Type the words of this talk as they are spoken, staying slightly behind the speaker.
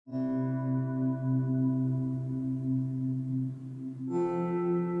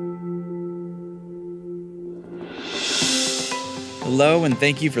Hello, and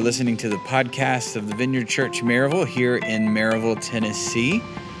thank you for listening to the podcast of the Vineyard Church Maryville here in Maryville, Tennessee.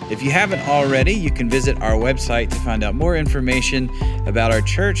 If you haven't already, you can visit our website to find out more information about our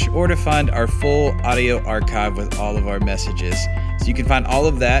church or to find our full audio archive with all of our messages. So you can find all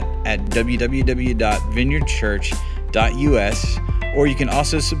of that at www.vineyardchurch.us, or you can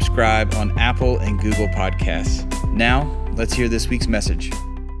also subscribe on Apple and Google Podcasts. Now, let's hear this week's message.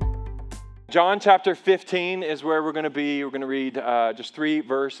 John chapter 15 is where we're going to be. We're going to read just 3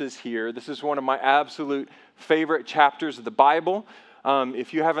 verses here. This is one of my absolute favorite chapters of the Bible.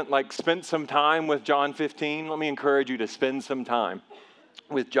 If you haven't spent some time with John 15, let me encourage you to spend some time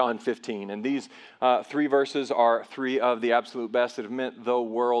with John 15. And these 3 verses are 3 of the absolute best that have meant the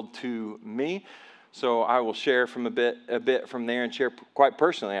world to me. So I will share from a bit from there and share quite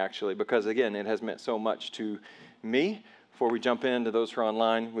personally, actually, because again, it has meant so much to me. Before we jump into those who are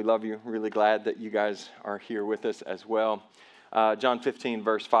online, we love you. Really glad that you guys are here with us as well. John 15,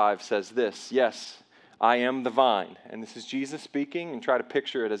 verse 5 says this: "Yes, I am the vine." And this is Jesus speaking, and try to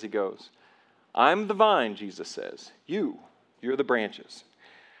picture it as he goes. "I'm the vine," Jesus says. You're the branches.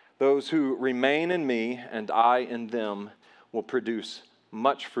 "Those who remain in me and I in them will produce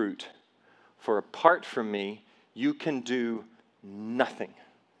much fruit. For apart from me, you can do nothing."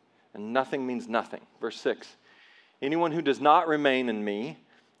 And nothing means nothing. Verse 6. "Anyone who does not remain in me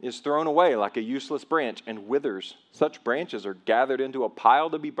is thrown away like a useless branch and withers. Such branches are gathered into a pile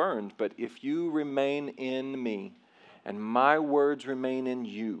to be burned. But if you remain in me and my words remain in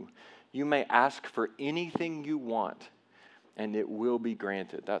you, you may ask for anything you want and it will be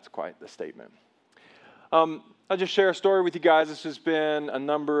granted." That's quite the statement. I'll just share a story with you guys. This has been a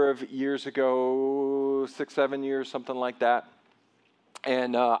number of years ago, 6, 7 years, something like that.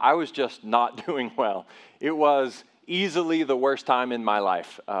 And I was just not doing well. It was easily the worst time in my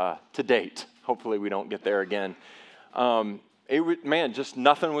life to date. Hopefully we don't get there again. Just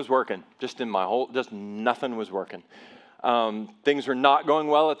nothing was working. Just nothing was working. Things were not going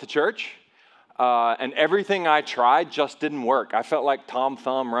well at the church. And everything I tried just didn't work. I felt like Tom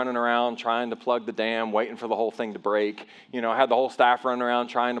Thumb running around trying to plug the dam, waiting for the whole thing to break. I had the whole staff running around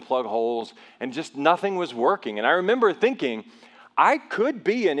trying to plug holes, and just nothing was working. And I remember thinking, I could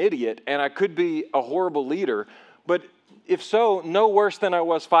be an idiot and I could be a horrible leader, but if so, no worse than I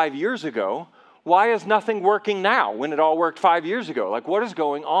was 5 years ago. Why is nothing working now when it all worked 5 years ago? What is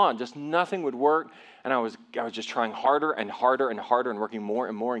going on? Just nothing would work. And I was just trying harder and harder and harder and working more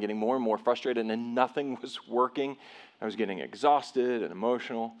and more and getting more and more frustrated, and then nothing was working. I was getting exhausted and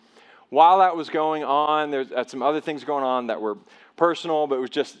emotional. While that was going on, there's some other things going on that were personal, but it was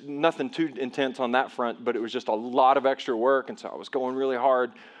just nothing too intense on that front, but it was just a lot of extra work, and so I was going really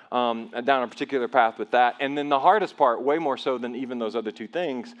hard down a particular path with that. And then the hardest part, way more so than even those other 2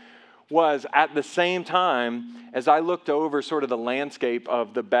 things, was at the same time as I looked over sort of the landscape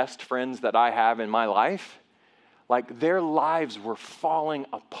of the best friends that I have in my life, their lives were falling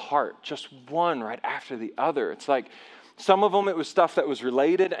apart, just one right after the other. It's some of them, it was stuff that was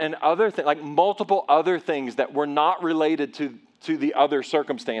related, and other things, multiple other things that were not related to the other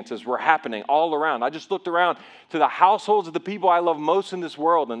circumstances were happening all around. I just looked around to the households of the people I love most in this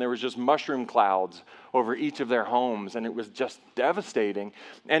world, and there was just mushroom clouds over each of their homes, and it was just devastating.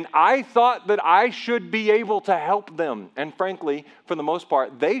 And I thought that I should be able to help them. And frankly, for the most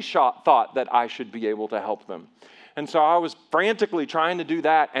part, they thought that I should be able to help them. And so I was frantically trying to do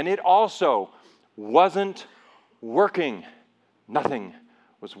that, and it also wasn't working. Nothing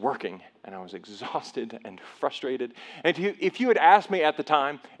was working, and I was exhausted and frustrated. And if you had asked me at the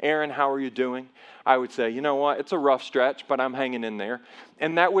time, "Aaron, how are you doing?" I would say, "You know what, it's a rough stretch, but I'm hanging in there."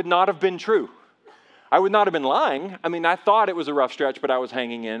 And that would not have been true. I would not have been lying. I thought it was a rough stretch, but I was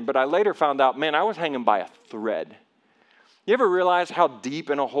hanging in. But I later found out, I was hanging by a thread. You ever realize how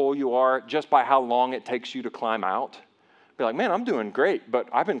deep in a hole you are just by how long it takes you to climb out? Be like, "Man, I'm doing great, but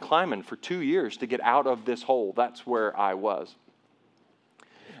I've been climbing for 2 years to get out of this hole." That's where I was.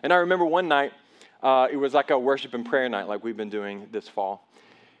 And I remember one night, it was like a worship and prayer night like we've been doing this fall.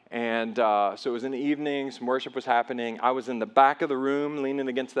 And so it was in the evening, some worship was happening. I was in the back of the room, leaning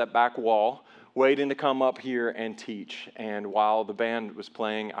against that back wall, waiting to come up here and teach. And while the band was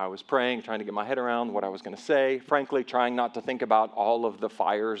playing, I was praying, trying to get my head around what I was going to say, frankly, trying not to think about all of the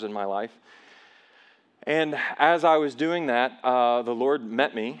fires in my life. And as I was doing that, the Lord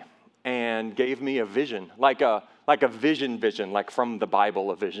met me and gave me a vision, like a vision, from the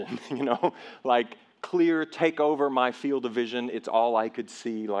Bible, a vision, clear, take over my field of vision. It's all I could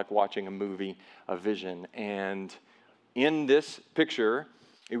see, like watching a movie, a vision. And in this picture,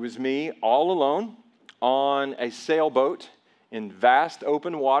 it was me all alone on a sailboat in vast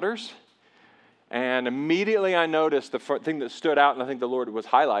open waters. And immediately I noticed the thing that stood out, and I think the Lord was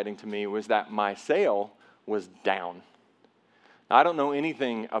highlighting to me, was that my sail was down. Now, I don't know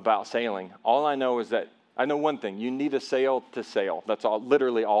anything about sailing. All I know is that I know one thing. You need a sail to sail. That's all,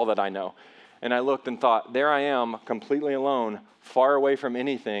 literally all that I know. And I looked and thought, there I am, completely alone, far away from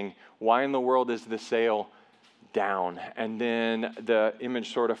anything. Why in the world is the sail down? And then the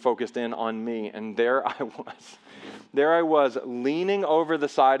image sort of focused in on me, and there I was. There I was, leaning over the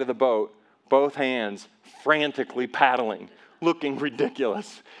side of the boat, both hands frantically paddling, looking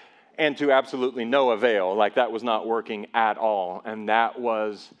ridiculous, and to absolutely no avail. Like that was not working at all. And that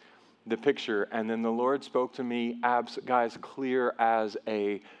was the picture. And then the Lord spoke to me, guys, clear as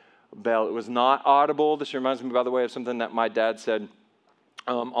a bell. It was not audible. This reminds me, by the way, of something that my dad said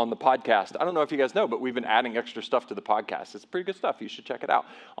on the podcast. I don't know if you guys know, but we've been adding extra stuff to the podcast. It's pretty good stuff. You should check it out.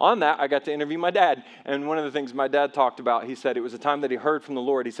 On that, I got to interview my dad. And one of the things my dad talked about, he said it was a time that he heard from the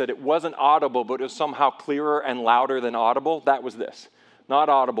Lord. He said it wasn't audible, but it was somehow clearer and louder than audible. That was this. Not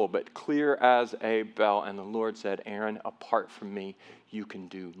audible, but clear as a bell. And the Lord said, Aaron, apart from me, you can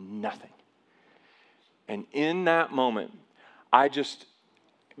do nothing. And in that moment, I just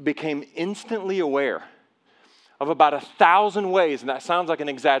became instantly aware of about 1,000 ways, and that sounds like an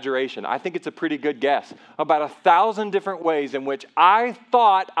exaggeration. I think it's a pretty good guess. About 1,000 different ways in which I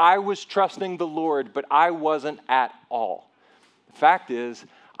thought I was trusting the Lord, but I wasn't at all. The fact is,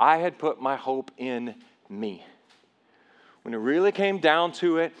 I had put my hope in me. When it really came down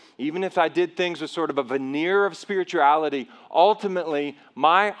to it, even if I did things with sort of a veneer of spirituality, ultimately,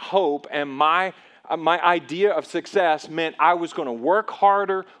 my hope and my idea of success meant I was going to work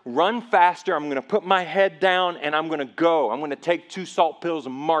harder, run faster, I'm going to put my head down, and I'm going to go. I'm going to take 2 salt pills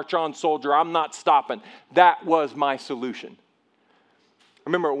and march on, soldier. I'm not stopping. That was my solution. I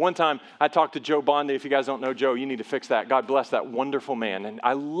remember at one time I talked to Joe Bondi. If you guys don't know Joe, you need to fix that. God bless that wonderful man. And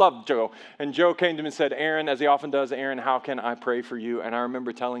I loved Joe. And Joe came to me and said, Aaron, as he often does, Aaron, how can I pray for you? And I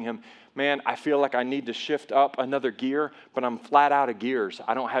remember telling him, man, I feel like I need to shift up another gear, but I'm flat out of gears.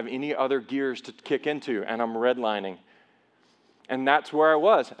 I don't have any other gears to kick into, and I'm redlining. And that's where I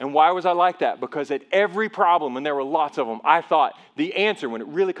was. And why was I like that? Because at every problem, and there were lots of them, I thought the answer, when it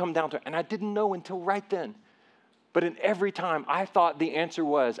really come down to it, and I didn't know until right then, but in every time, I thought the answer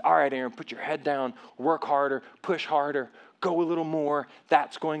was, all right, Aaron, put your head down, work harder, push harder, go a little more.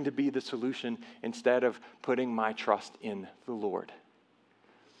 That's going to be the solution instead of putting my trust in the Lord.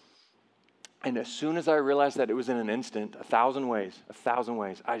 And as soon as I realized that it was in an instant, 1,000 ways,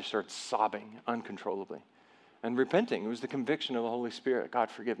 I just started sobbing uncontrollably and repenting. It was the conviction of the Holy Spirit.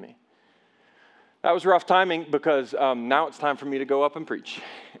 God, forgive me. That was rough timing because now it's time for me to go up and preach.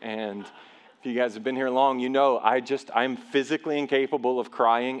 And if you guys have been here long, you know I'm physically incapable of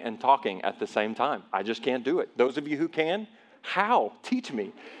crying and talking at the same time. I just can't do it. Those of you who can, how? Teach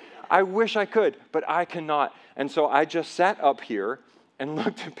me. I wish I could, but I cannot. And so I just sat up here and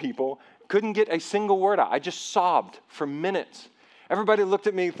looked at people, couldn't get a single word out. I just sobbed for minutes. Everybody looked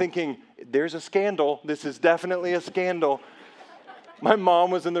at me thinking, there's a scandal. This is definitely a scandal. My mom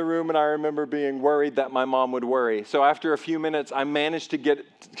was in the room, and I remember being worried that my mom would worry. So after a few minutes, I managed to get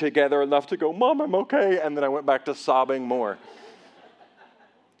together enough to go, Mom, I'm okay. And then I went back to sobbing more.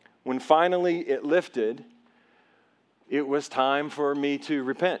 When finally it lifted, it was time for me to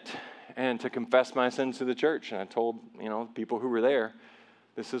repent and to confess my sins to the church. And I told, people who were there,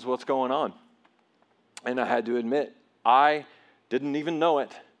 this is what's going on. And I had to admit, I didn't even know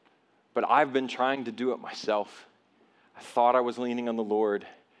it, but I've been trying to do it myself. I thought I was leaning on the Lord,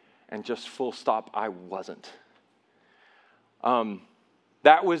 and just full stop, I wasn't.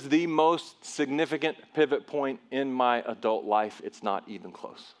 That was the most significant pivot point in my adult life. It's not even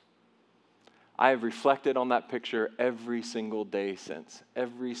close. I have reflected on that picture every single day since.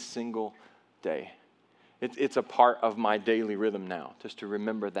 Every single day. It's a part of my daily rhythm now, just to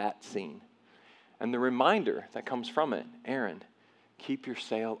remember that scene. And the reminder that comes from it, Aaron, keep your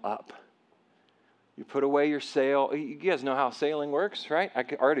sail up. You put away your sail. You guys know how sailing works, right? I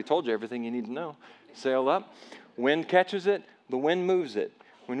already told you everything you need to know. Sail up. Wind catches it. The wind moves it.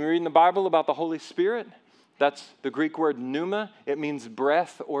 When we read in the Bible about the Holy Spirit, that's the Greek word pneuma. It means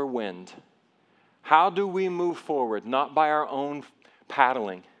breath or wind. How do we move forward? Not by our own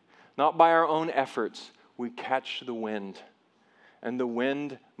paddling, not by our own efforts. We catch the wind, and the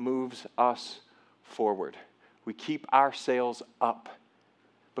wind moves us forward. We keep our sails up,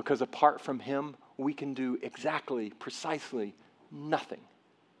 because apart from Him, we can do precisely nothing.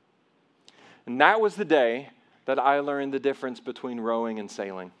 And that was the day that I learned the difference between rowing and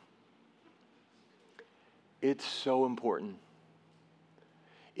sailing. It's so important.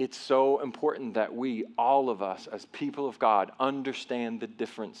 It's so important that we, all of us, as people of God, understand the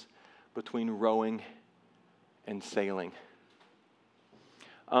difference between rowing and sailing.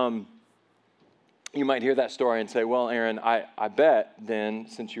 You might hear that story and say, well, Aaron, I bet then,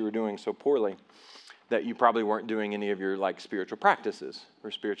 since you were doing so poorly, that you probably weren't doing any of your spiritual practices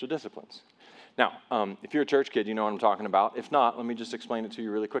or spiritual disciplines. Now, if you're a church kid, you know what I'm talking about. If not, let me just explain it to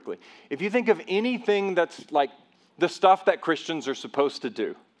you really quickly. If you think of anything that's like the stuff that Christians are supposed to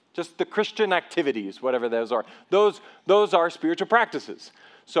do, just the Christian activities, whatever those are spiritual practices.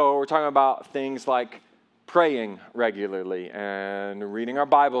 So we're talking about things like praying regularly and reading our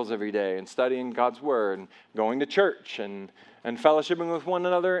Bibles every day and studying God's Word and going to church and fellowshipping with one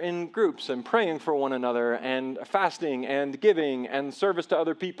another in groups and praying for one another and fasting and giving and service to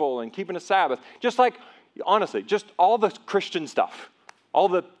other people and keeping a Sabbath. Just honestly, just all the Christian stuff, all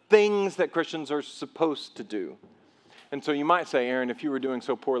the things that Christians are supposed to do. And so you might say, Aaron, if you were doing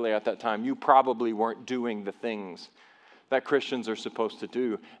so poorly at that time, you probably weren't doing the things that Christians are supposed to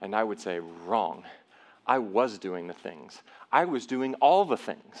do. And I would say, wrong. I was doing the things. I was doing all the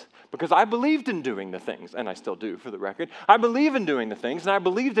things because I believed in doing the things, and I still do, for the record. I believe in doing the things, and I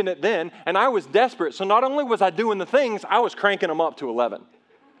believed in it then, and I was desperate. So not only was I doing the things, I was cranking them up to 11.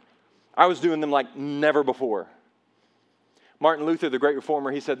 I was doing them like never before. Martin Luther, the great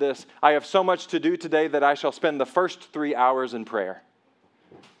reformer, he said this, I have so much to do today that I shall spend the first 3 hours in prayer.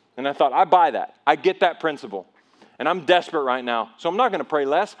 And I thought, I buy that. I get that principle. And I'm desperate right now, so I'm not going to pray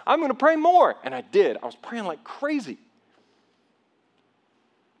less. I'm going to pray more. And I did. I was praying like crazy.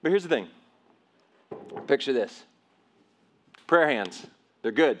 But here's the thing. Picture this. Prayer hands.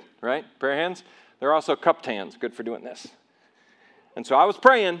 They're good, right? Prayer hands. They're also cupped hands. Good for doing this. And so I was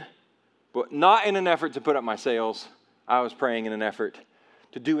praying, but not in an effort to put up my sails. I was praying in an effort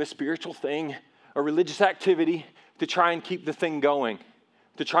to do a spiritual thing, a religious activity, to try and keep the thing going,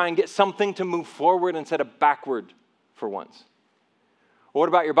 to try and get something to move forward instead of backward for once. Well, what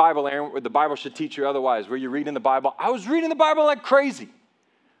about your Bible, Aaron? The Bible should teach you otherwise. Were you reading the Bible? I was reading the Bible like crazy.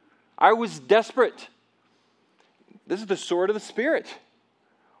 I was desperate. This is the sword of the Spirit.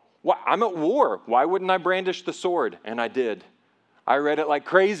 I'm at war. Why wouldn't I brandish the sword? And I did. I read it like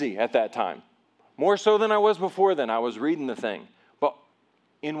crazy at that time. More so than I was before then. I was reading the thing. But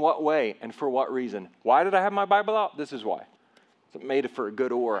in what way and for what reason? Why did I have my Bible out? This is why. It made it for a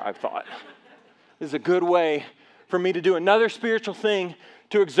good oar, I thought. This is a good way for me to do another spiritual thing,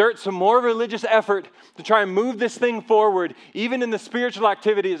 to exert some more religious effort, to try and move this thing forward, even in the spiritual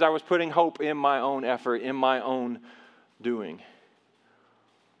activities I was putting hope in my own effort, in my own doing.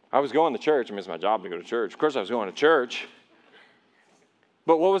 I was going to church. I mean, it's my job to go to church. Of course I was going to church.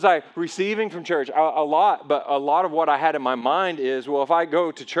 But what was I receiving from church? A lot. But a lot of what I had in my mind is, well, if I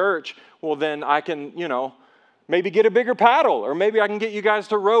go to church, well, then I can, maybe get a bigger paddle, or maybe I can get you guys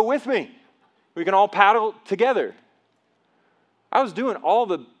to row with me. We can all paddle together. I was doing all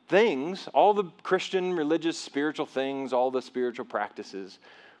the things, all the Christian, religious, spiritual things, all the spiritual practices.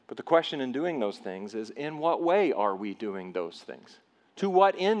 But the question in doing those things is, in what way are we doing those things? To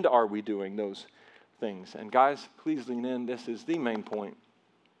what end are we doing those things? And guys, please lean in. This is the main point.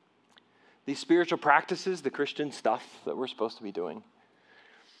 These spiritual practices, the Christian stuff that we're supposed to be doing,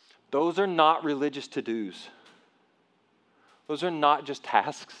 those are not religious to-dos. Those are not just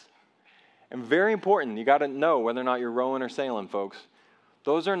tasks. And very important, you got to know whether or not you're rowing or sailing, folks.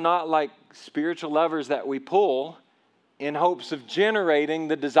 Those are not like spiritual levers that we pull in hopes of generating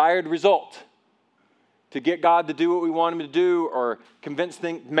the desired result. To get God to do what we want Him to do, or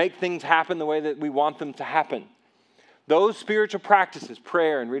make things happen the way that we want them to happen. Those spiritual practices,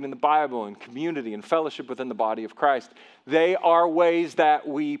 prayer and reading the Bible and community and fellowship within the body of Christ, they are ways that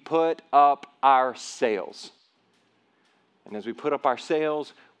we put up our sails. And as we put up our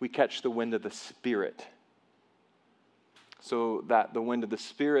sails, we catch the wind of the Spirit. So that the wind of the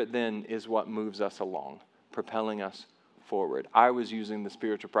Spirit then is what moves us along, propelling us forward. I was using the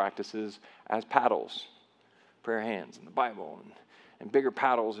spiritual practices as paddles, prayer hands and the Bible, and bigger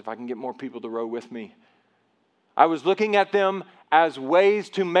paddles if I can get more people to row with me. I was looking at them as ways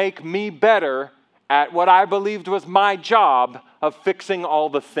to make me better at what I believed was my job of fixing all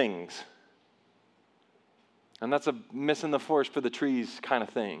the things. And that's a missing the forest for the trees kind of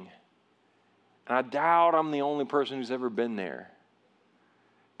thing. And I doubt I'm the only person who's ever been there.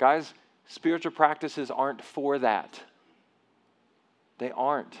 Guys, spiritual practices aren't for that. They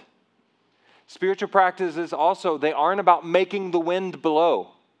aren't. Spiritual practices also, they aren't about making the wind blow.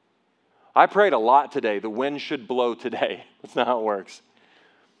 I prayed a lot today. The wind should blow today. That's not how it works.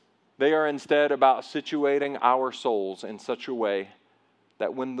 They are instead about situating our souls in such a way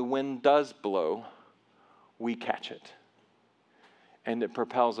that when the wind does blow, we catch it. And it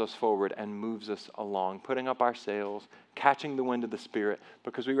propels us forward and moves us along, putting up our sails, catching the wind of the Spirit,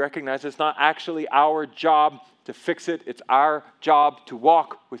 because we recognize it's not actually our job to fix it. It's our job to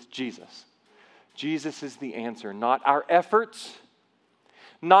walk with Jesus. Jesus is the answer, not our efforts,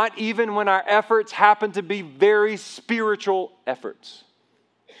 not even when our efforts happen to be very spiritual efforts.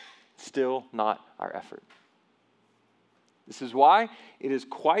 Still not our effort. This is why it is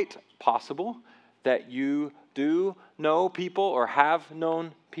quite possible that you do know people or have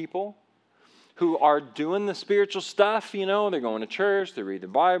known people who are doing the spiritual stuff. You know, they're going to church, they read the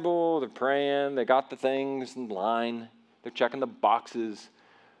Bible, they're praying, they got the things in line, they're checking the boxes.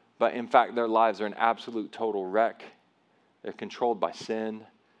 But in fact, their lives are an absolute total wreck. They're controlled by sin,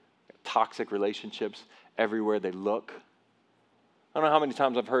 toxic relationships everywhere they look. I don't know how many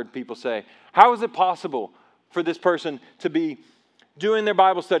times I've heard people say, how is it possible for this person to be doing their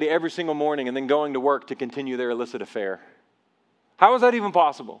Bible study every single morning and then going to work to continue their illicit affair? How is that even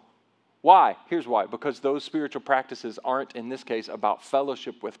possible? Why? Here's why. Because those spiritual practices aren't, in this case, about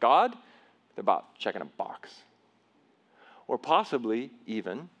fellowship with God. They're about checking a box. Or possibly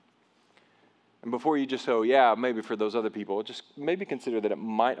even, and before you just say, oh, yeah, maybe for those other people, just maybe consider that it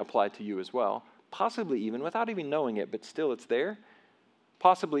might apply to you as well. Possibly even, without even knowing it, but still it's there.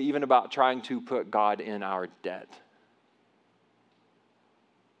 Possibly even about trying to put God in our debt.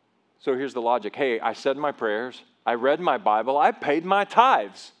 So here's the logic. Hey, I said my prayers, I read my Bible, I paid my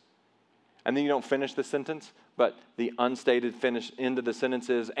tithes. And then you don't finish the sentence, but the unstated finish end of the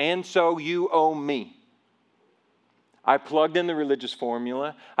sentence is, and so you owe me. I plugged in the religious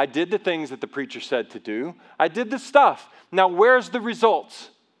formula. I did the things that the preacher said to do. I did the stuff. Now where's the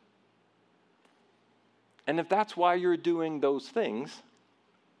results? And if that's why you're doing those things,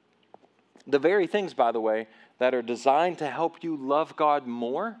 the very things, by the way, that are designed to help you love God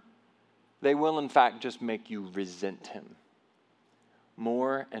more, they will in fact just make you resent Him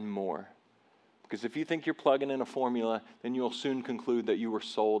more and more. Because if you think you're plugging in a formula, then you'll soon conclude that you were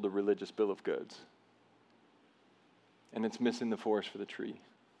sold a religious bill of goods. And it's missing the forest for the tree.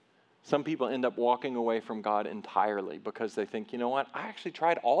 Some people end up walking away from God entirely because they think, you know what, I actually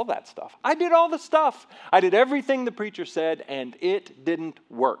tried all that stuff. I did all the stuff. I did everything the preacher said, and it didn't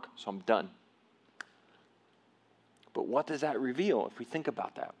work, so I'm done. But what does that reveal? If we think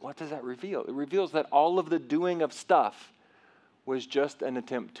about that, what does that reveal? It reveals that all of the doing of stuff was just an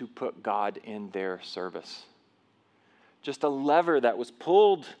attempt to put God in their service. Just a lever that was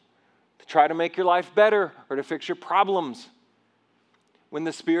pulled to try to make your life better or to fix your problems. When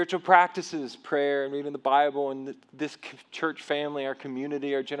the spiritual practices, prayer and reading the Bible and this church family, our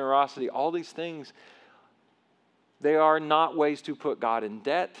community, our generosity, all these things, they are not ways to put God in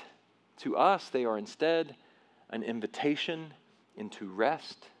debt to us. They are instead an invitation into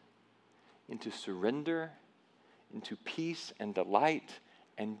rest, into surrender, into peace and delight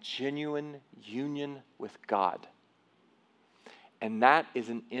and genuine union with God. And that is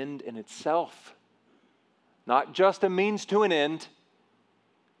an end in itself. Not just a means to an end,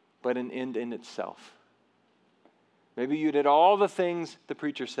 but an end in itself. Maybe you did all the things the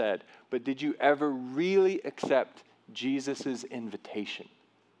preacher said, but did you ever really accept Jesus' invitation?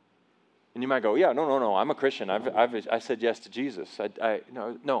 And you might go, yeah, no, I'm a Christian. I said yes to Jesus.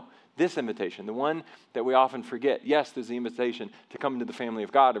 No, this invitation, the one that we often forget. Yes, there's the invitation to come into the family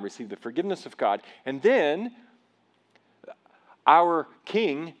of God and receive the forgiveness of God. And then our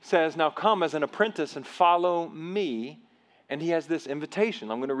King says, now come as an apprentice and follow me. And he has this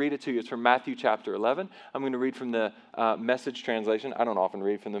invitation. I'm going to read it to you. It's from Matthew chapter 11. I'm going to read from the Message translation. I don't often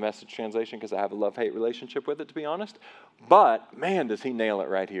read from the Message translation because I have a love-hate relationship with it, to be honest. But, man, does he nail it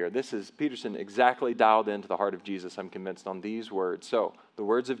right here. This is Peterson exactly dialed into the heart of Jesus, I'm convinced, on these words. So, the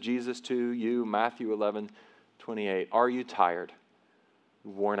words of Jesus to you, Matthew 11:28. Are you tired,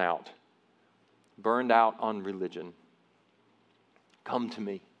 worn out, burned out on religion? Come to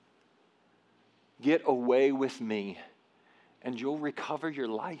me. Get away with me. And you'll recover your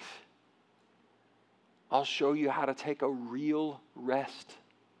life. I'll show you how to take a real rest.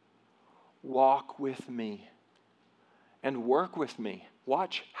 Walk with me and work with me.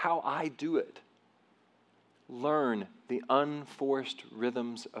 Watch how I do it. Learn the unforced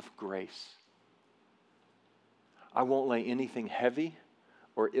rhythms of grace. I won't lay anything heavy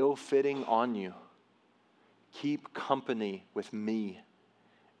or ill-fitting on you. Keep company with me,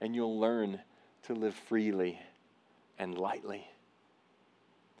 and you'll learn to live freely and lightly.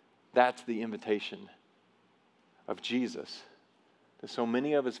 That's the invitation of Jesus to so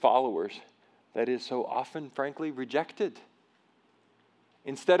many of his followers that is so often, frankly, rejected.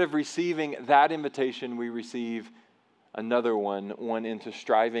 Instead of receiving that invitation, we receive another one into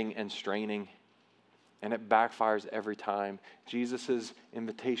striving and straining, And it backfires every time. Jesus'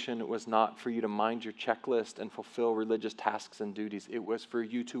 invitation was not for you to mind your checklist and fulfill religious tasks and duties. It was for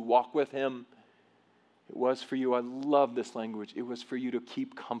you to walk with him. It was for you, I love this language, it was for you to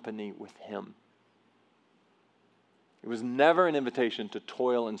keep company with him. It was never an invitation to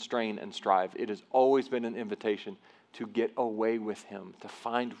toil and strain and strive. It has always been an invitation to get away with him, to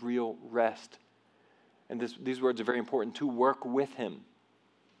find real rest. And these words are very important, to work with him.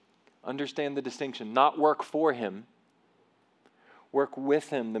 Understand the distinction, not work for him, work with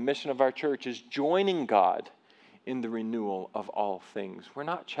him. The mission of our church is joining God in the renewal of all things. We're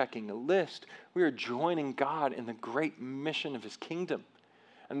not checking a list. We are joining God in the great mission of his kingdom.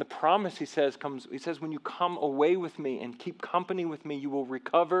 And the promise, he says, when you come away with me and keep company with me, you will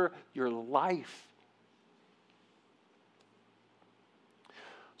recover your life.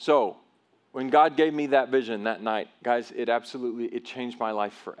 So, when God gave me that vision that night, guys, it changed my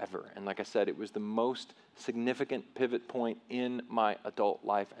life forever. And like I said, it was the most significant pivot point in my adult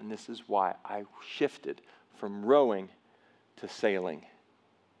life. And this is why I shifted from rowing to sailing.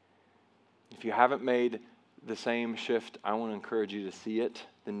 If you haven't made the same shift, I want to encourage you to see it,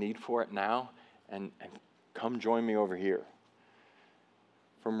 the need for it now, and come join me over here.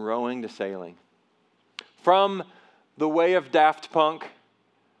 From rowing to sailing. From the way of Daft Punk.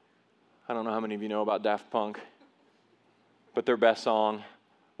 I don't know how many of you know about Daft Punk, but their best song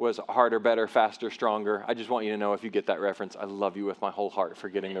was Harder, Better, Faster, Stronger. I just want you to know if you get that reference, I love you with my whole heart for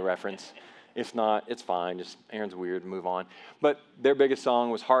getting the reference. If not, it's fine. Just Aaron's weird, move on. But their biggest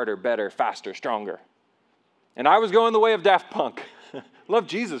song was Harder, Better, Faster, Stronger. And I was going the way of Daft Punk. Love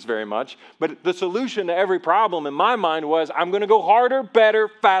Jesus very much, but the solution to every problem in my mind was I'm going to go harder, better,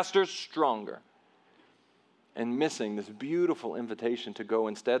 faster, stronger. And missing this beautiful invitation to go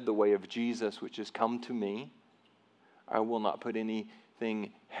instead the way of Jesus, which is come to me. I will not put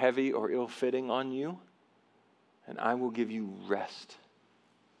anything heavy or ill-fitting on you, and I will give you rest.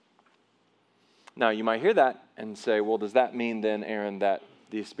 Now, you might hear that and say, well, does that mean then, Aaron, that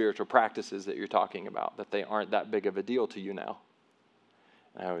these spiritual practices that you're talking about, that they aren't that big of a deal to you now?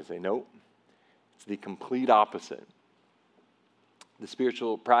 And I would say, nope. It's the complete opposite. The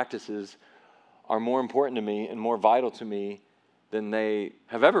spiritual practices are more important to me and more vital to me than they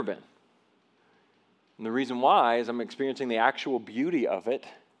have ever been. And the reason why is I'm experiencing the actual beauty of it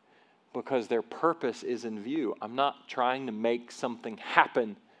because their purpose is in view. I'm not trying to make something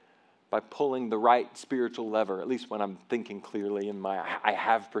happen by pulling the right spiritual lever, at least when I'm thinking clearly in my I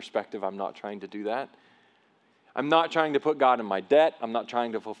have perspective. I'm not trying to do that. I'm not trying to put God in my debt. I'm not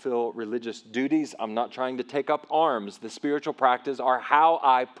trying to fulfill religious duties. I'm not trying to take up arms. The spiritual practices are how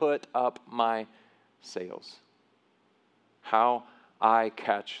I put up my sails, how I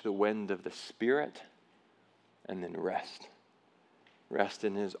catch the wind of the Spirit and then rest. Rest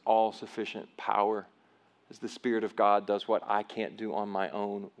in his all-sufficient power as the Spirit of God does what I can't do on my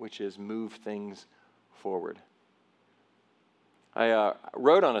own, which is move things forward. I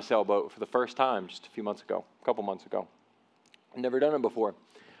rode on a sailboat for the first time just a couple months ago. I'd never done it before.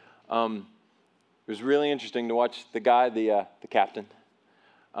 It was really interesting to watch the guy, the captain.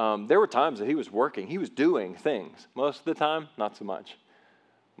 There were times that he was working. He was doing things. Most of the time, not so much.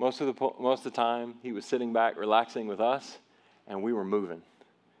 Most of the time, he was sitting back, relaxing with us, and we were moving.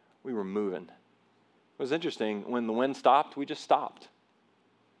 It was interesting. When the wind stopped, we just stopped.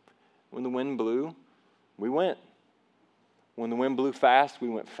 When the wind blew, we went. When the wind blew fast, we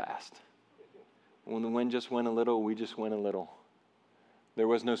went fast. When the wind just went a little, we just went a little. There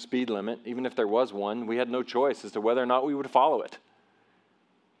was no speed limit. Even if there was one, we had no choice as to whether or not we would follow it.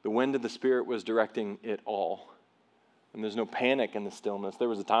 The wind of the Spirit was directing it all. And there's no panic in the stillness. There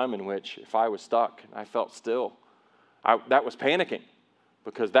was a time in which if I was stuck and I felt still, that was panicking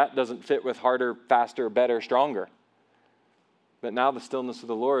because that doesn't fit with harder, faster, better, stronger. But now the stillness of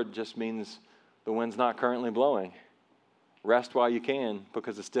the Lord just means the wind's not currently blowing. Rest while you can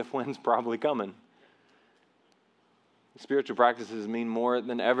because the stiff wind's probably coming. Spiritual practices mean more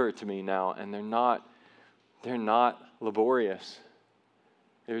than ever to me now, and they're not laborious.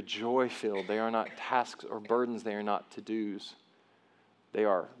 They're joy-filled. They are not tasks or burdens. They are not to-dos. They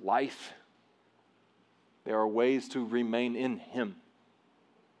are life. They are ways to remain in him.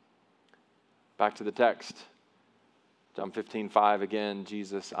 Back to the text. John 15:5 again.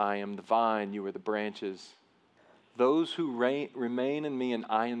 Jesus, I am the vine, you are the branches. Those who remain in me and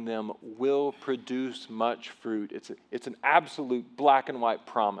I in them will produce much fruit. It's an absolute black and white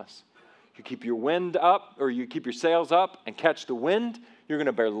promise. You keep your wind up, or you keep your sails up and catch the wind, you're going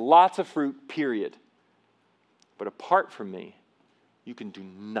to bear lots of fruit, period. But apart from me, you can do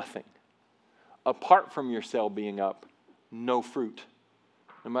nothing. Apart from your sail being up, no fruit.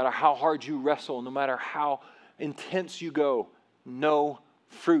 no matter how hard you wrestle, no matter how intense you go, no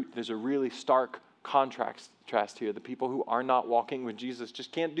fruit. There's a really stark contrast here. The people who are not walking with Jesus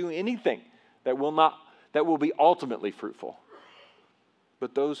just can't do anything that will be ultimately fruitful.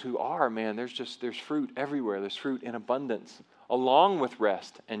 But those who are, man, there's fruit everywhere. There's fruit in abundance, along with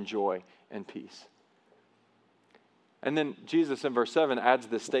rest and joy and peace. And then Jesus in verse 7 adds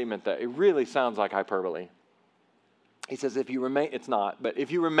this statement that it really sounds like hyperbole. He says, if you remain, it's not, but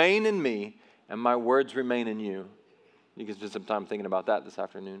if you remain in me and my words remain in you. You can spend some time thinking about that this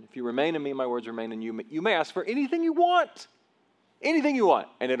afternoon. If you remain in me, my words remain in you. You may ask for anything you want,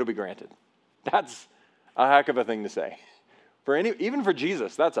 and it'll be granted. That's a heck of a thing to say. Even for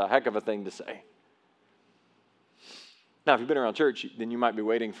Jesus, that's a heck of a thing to say. Now, if you've been around church, then you might be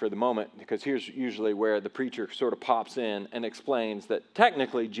waiting for the moment, because here's usually where the preacher sort of pops in and explains that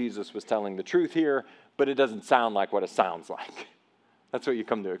technically Jesus was telling the truth here, but it doesn't sound like what it sounds like. That's what you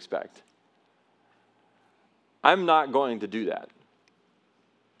come to expect. I'm not going to do that.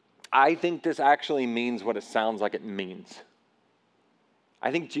 I think this actually means what it sounds like it means.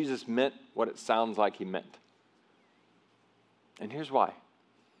 I think Jesus meant what it sounds like he meant. And here's why.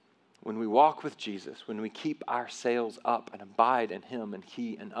 When we walk with Jesus, when we keep our sails up and abide in him and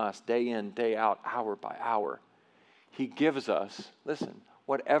he in us, day in, day out, hour by hour, he gives us, listen,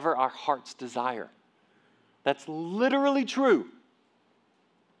 whatever our hearts desire. That's literally true.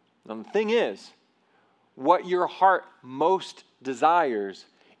 Now the thing is, what your heart most desires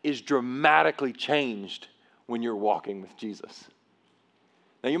is dramatically changed when you're walking with Jesus.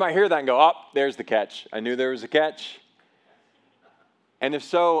 Now you might hear that and go, oh, there's the catch. I knew there was a catch. And if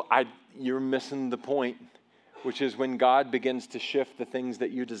so, you're missing the point, which is when God begins to shift the things that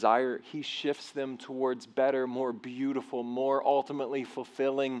you desire, he shifts them towards better, more beautiful, more ultimately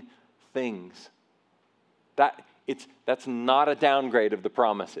fulfilling things. That's not a downgrade of the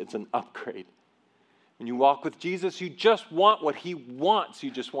promise. It's an upgrade. When you walk with Jesus, you just want what he wants. You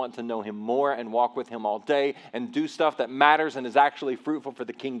just want to know him more and walk with him all day and do stuff that matters and is actually fruitful for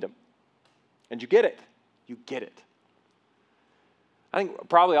the kingdom. And you get it. You get it. I think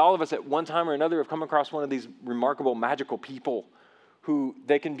probably all of us at one time or another have come across one of these remarkable, magical people who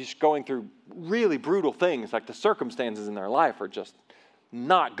they can be going through really brutal things, like the circumstances in their life are just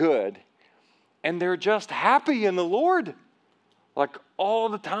not good. And they're just happy in the Lord, like all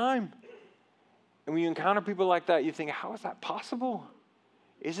the time. And when you encounter people like that, you think, how is that possible?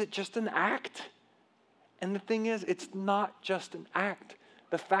 Is it just an act? And the thing is, it's not just an act.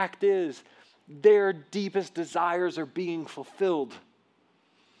 The fact is, their deepest desires are being fulfilled.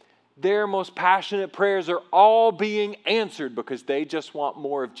 Their most passionate prayers are all being answered because they just want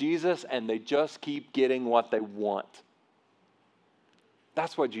more of Jesus and they just keep getting what they want.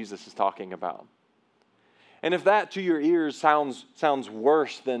 That's what Jesus is talking about. And if that to your ears sounds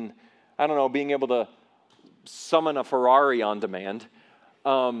worse than, I don't know, being able to summon a Ferrari on demand,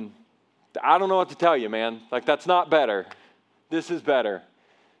 I don't know what to tell you, man. Like, that's not better. This is better.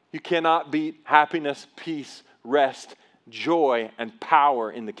 You cannot beat happiness, peace, rest, joy, and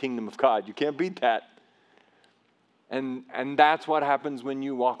power in the kingdom of God. You can't beat that. And that's what happens when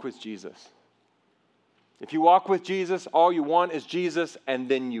you walk with Jesus. If you walk with Jesus, all you want is Jesus, and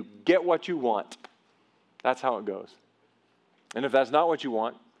then you get what you want. That's how it goes. And if that's not what you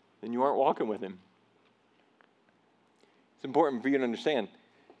want, then you aren't walking with him. It's important for you to understand,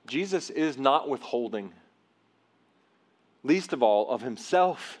 Jesus is not withholding, least of all of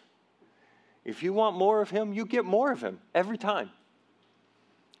himself. If you want more of him, you get more of him every time.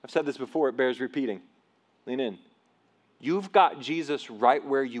 I've said this before, it bears repeating. Lean in. You've got Jesus right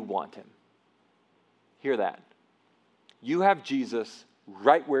where you want him. Hear that. You have Jesus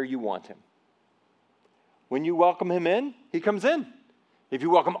right where you want him. When you welcome him in, he comes in. If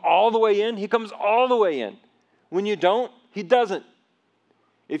you welcome all the way in, he comes all the way in. When you don't, he doesn't.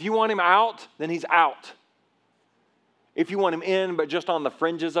 If you want him out, then he's out. If you want him in, but just on the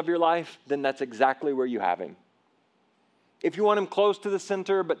fringes of your life, then that's exactly where you have him. If you want him close to the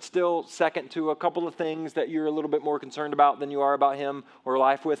center, but still second to a couple of things that you're a little bit more concerned about than you are about him or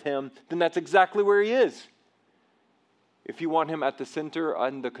life with him, then that's exactly where he is. If you want him at the center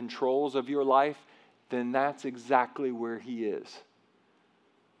and the controls of your life, then that's exactly where he is.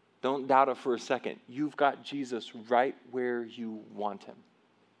 Don't doubt it for a second. You've got Jesus right where you want him.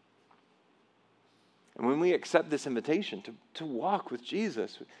 And when we accept this invitation to walk with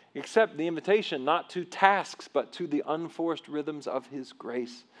Jesus, we accept the invitation not to tasks, but to the unforced rhythms of his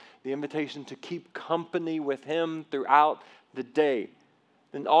grace, the invitation to keep company with him throughout the day,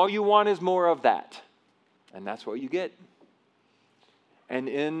 then all you want is more of that. And that's what you get. And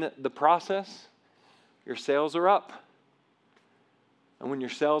in the process, your sails are up. And when your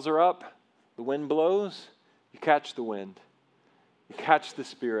sails are up, the wind blows, you catch the wind. You catch the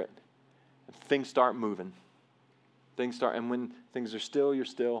Spirit. And things start moving. And when things are still, you're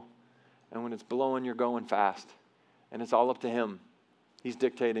still. And when it's blowing, you're going fast. And it's all up to Him. He's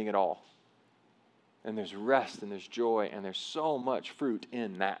dictating it all. And there's rest and there's joy and there's so much fruit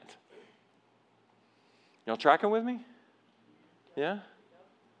in that. Y'all tracking with me? Yeah?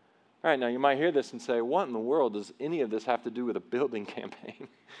 All right, now you might hear this and say, what in the world does any of this have to do with a building campaign?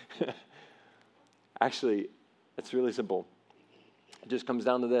 Actually, it's really simple. It just comes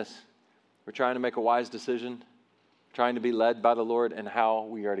down to this. We're trying to make a wise decision, trying to be led by the Lord and how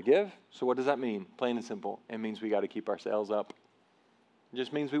we are to give. So what does that mean? Plain and simple. It means we got to keep our sails up. It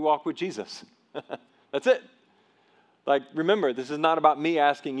just means we walk with Jesus. That's it. Like, remember, this is not about me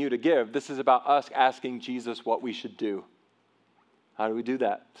asking you to give. This is about us asking Jesus what we should do. How do we do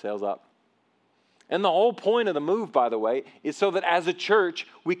that? Sails up. And the whole point of the move, by the way, is so that as a church,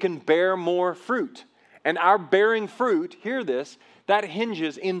 we can bear more fruit. And our bearing fruit, hear this, that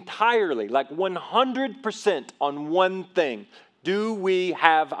hinges entirely, like 100% on one thing. Do we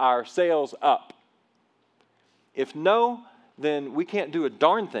have our sails up? If no, then we can't do a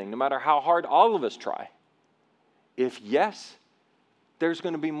darn thing, no matter how hard all of us try. If yes, there's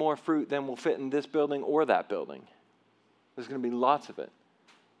going to be more fruit than will fit in this building or that building. There's going to be lots of it.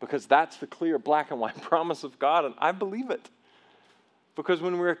 Because that's the clear black and white promise of God, and I believe it. Because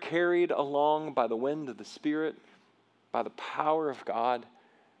when we're carried along by the wind of the Spirit, by the power of God,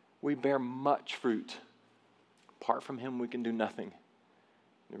 we bear much fruit. Apart from Him, we can do nothing.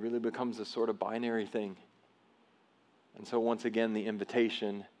 It really becomes a sort of binary thing. And so once again, the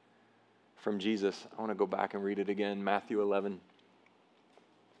invitation from Jesus, I want to go back and read it again, Matthew 11.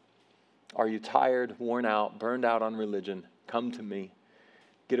 Are you tired, worn out, burned out on religion? Come to me.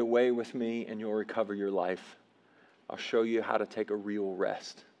 Get away with me and you'll recover your life. I'll show you how to take a real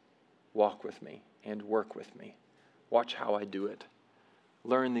rest. Walk with me and work with me. Watch how I do it.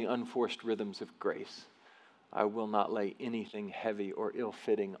 Learn the unforced rhythms of grace. I will not lay anything heavy or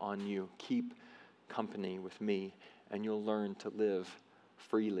ill-fitting on you. Keep company with me and you'll learn to live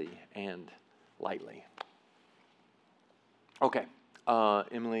freely and lightly. Okay,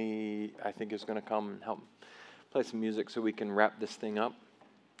 Emily, I think, is going to come and help play some music so we can wrap this thing up.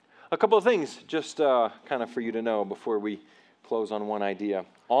 A couple of things just kind of for you to know before we close on one idea.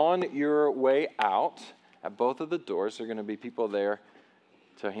 On your way out, at both of the doors, there are going to be people there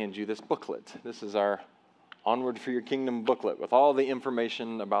to hand you this booklet. This is our Onward for Your Kingdom booklet with all the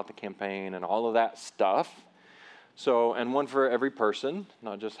information about the campaign and all of that stuff. So, and one for every person,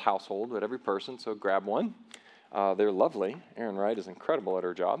 not just household, but every person. So grab one. They're lovely. Erin Wright is incredible at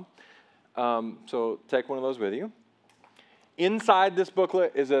her job. So take one of those with you. Inside this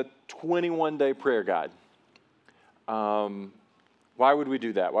booklet is a 21-day prayer guide. Why would we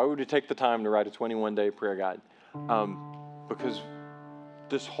do that? Why would we take the time to write a 21-day prayer guide? Because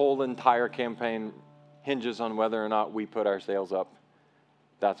this whole entire campaign hinges on whether or not we put our sails up.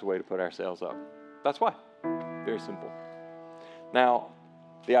 That's the way to put our sails up. That's why. Very simple. Now,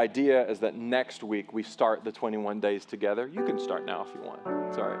 the idea is that next week we start the 21 days together. You can start now if you want.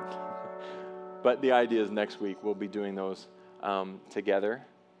 It's all right. But the idea is next week we'll be doing those together.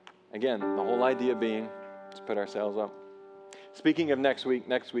 Again, the whole idea being to put our sails up. Speaking of next week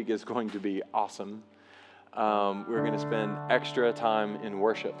is going to be awesome. We're going to spend extra time in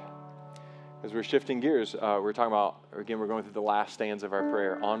worship. As we're shifting gears, we're talking about, again, we're going through the last stanza of our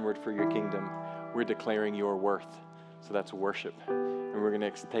prayer, Onward for Your Kingdom. We're declaring your worth. So that's worship. And we're going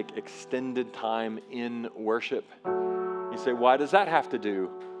to take extended time in worship. You say, why does that have to do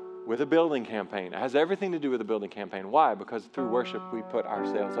with a building campaign? It has everything to do with a building campaign. Why? Because through worship, we put our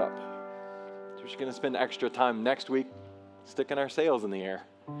sails up. So we're just going to spend extra time next week sticking our sails in the air.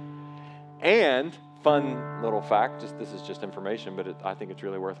 And fun little fact, this is just information, but I think it's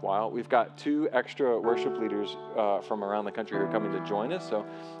really worthwhile. We've got 2 extra worship leaders from around the country who are coming to join us. So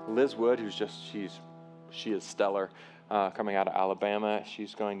Liz Wood, she is stellar, coming out of Alabama.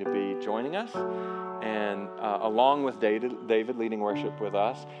 She's going to be joining us, and along with David leading worship with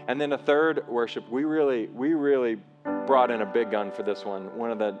us. And then a third worship, we really brought in a big gun for this one.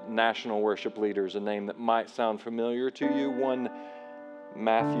 One of the national worship leaders, a name that might sound familiar to you, one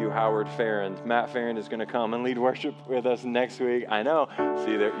Matthew Howard Farrand. Matt Farrand is going to come and lead worship with us next week. I know.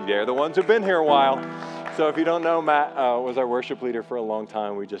 See, they're the ones who've been here a while. So if you don't know, Matt was our worship leader for a long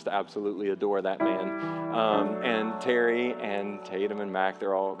time. We just absolutely adore that man. And Terry and Tatum and Mac,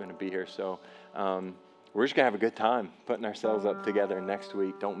 they're all going to be here. So we're just going to have a good time putting ourselves up together next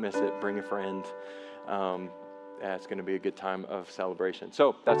week. Don't miss it. Bring a friend. It's going to be a good time of celebration.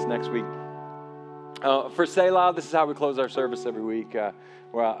 So that's next week. For Selah, this is how we close our service every week.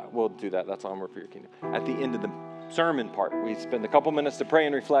 We'll do that. That's Onward for Your Kingdom. At the end of the sermon part, we spend a couple minutes to pray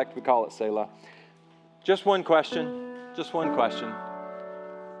and reflect. We call it Selah. Just one question. Just one question.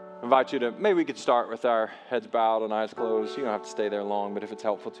 I invite you to, maybe we could start with our heads bowed and eyes closed. You don't have to stay there long, but if it's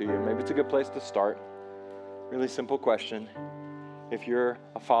helpful to you, maybe it's a good place to start. Really simple question. If you're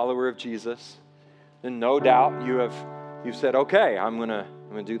a follower of Jesus, then no doubt you've said, okay, I'm gonna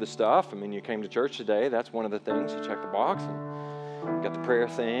do the stuff. I mean, you came to church today. That's one of the things. You check the box, and you got the prayer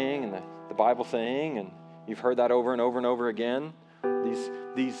thing and the Bible thing, and you've heard that over and over and over again.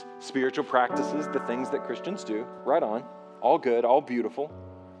 These spiritual practices, the things that Christians do, right on, all good, all beautiful.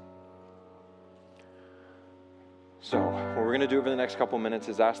 So what we're going to do over the next couple minutes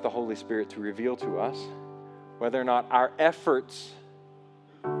is ask the Holy Spirit to reveal to us whether or not our efforts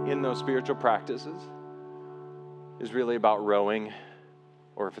in those spiritual practices is really about rowing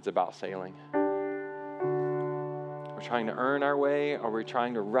or if it's about sailing. We're trying to earn our way, or we're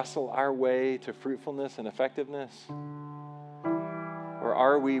trying to wrestle our way to fruitfulness and effectiveness? Or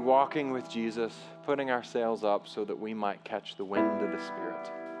are we walking with Jesus, putting our sails up so that we might catch the wind of the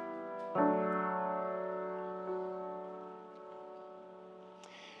Spirit?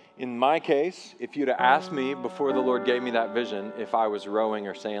 In my case, if you'd have asked me before the Lord gave me that vision if I was rowing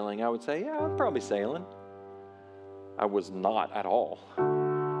or sailing, I would say, yeah, I'm probably sailing. I was not at all.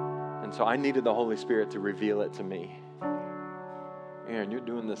 And so I needed the Holy Spirit to reveal it to me. Aaron, you're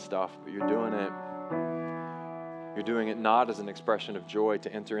doing this stuff, but you're doing it not as an expression of joy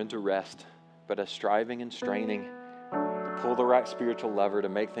to enter into rest, but as striving and straining to pull the right spiritual lever to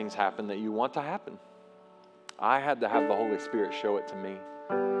make things happen that you want to happen. I had to have the Holy Spirit show it to me.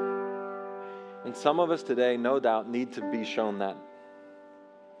 And some of us today, no doubt, need to be shown that.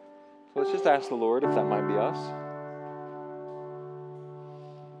 So let's just ask the Lord if that might be us.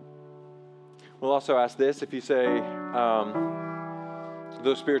 We'll also ask this: if you say,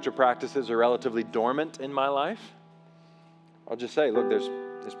 those spiritual practices are relatively dormant in my life, I'll just say, look, there's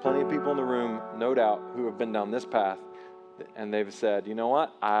plenty of people in the room, no doubt, who have been down this path, and they've said, you know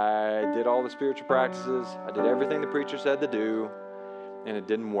what, I did all the spiritual practices, I did everything the preacher said to do, and it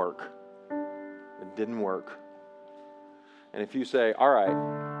didn't work. It didn't work. And if you say, all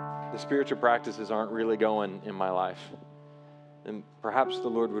right, the spiritual practices aren't really going in my life, then perhaps the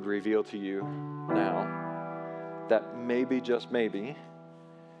Lord would reveal to you now that maybe, just maybe,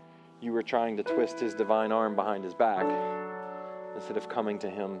 you were trying to twist His divine arm behind His back instead of coming to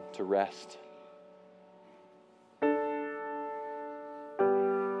Him to rest.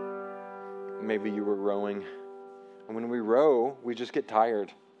 Maybe you were rowing. And when we row, we just get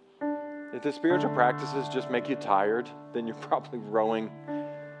tired. If the spiritual practices just make you tired, then you're probably rowing.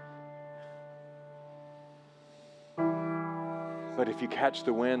 But if you catch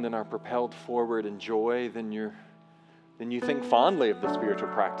the wind and are propelled forward in joy, then you think fondly of the spiritual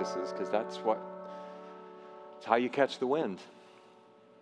practices, because that's how you catch the wind.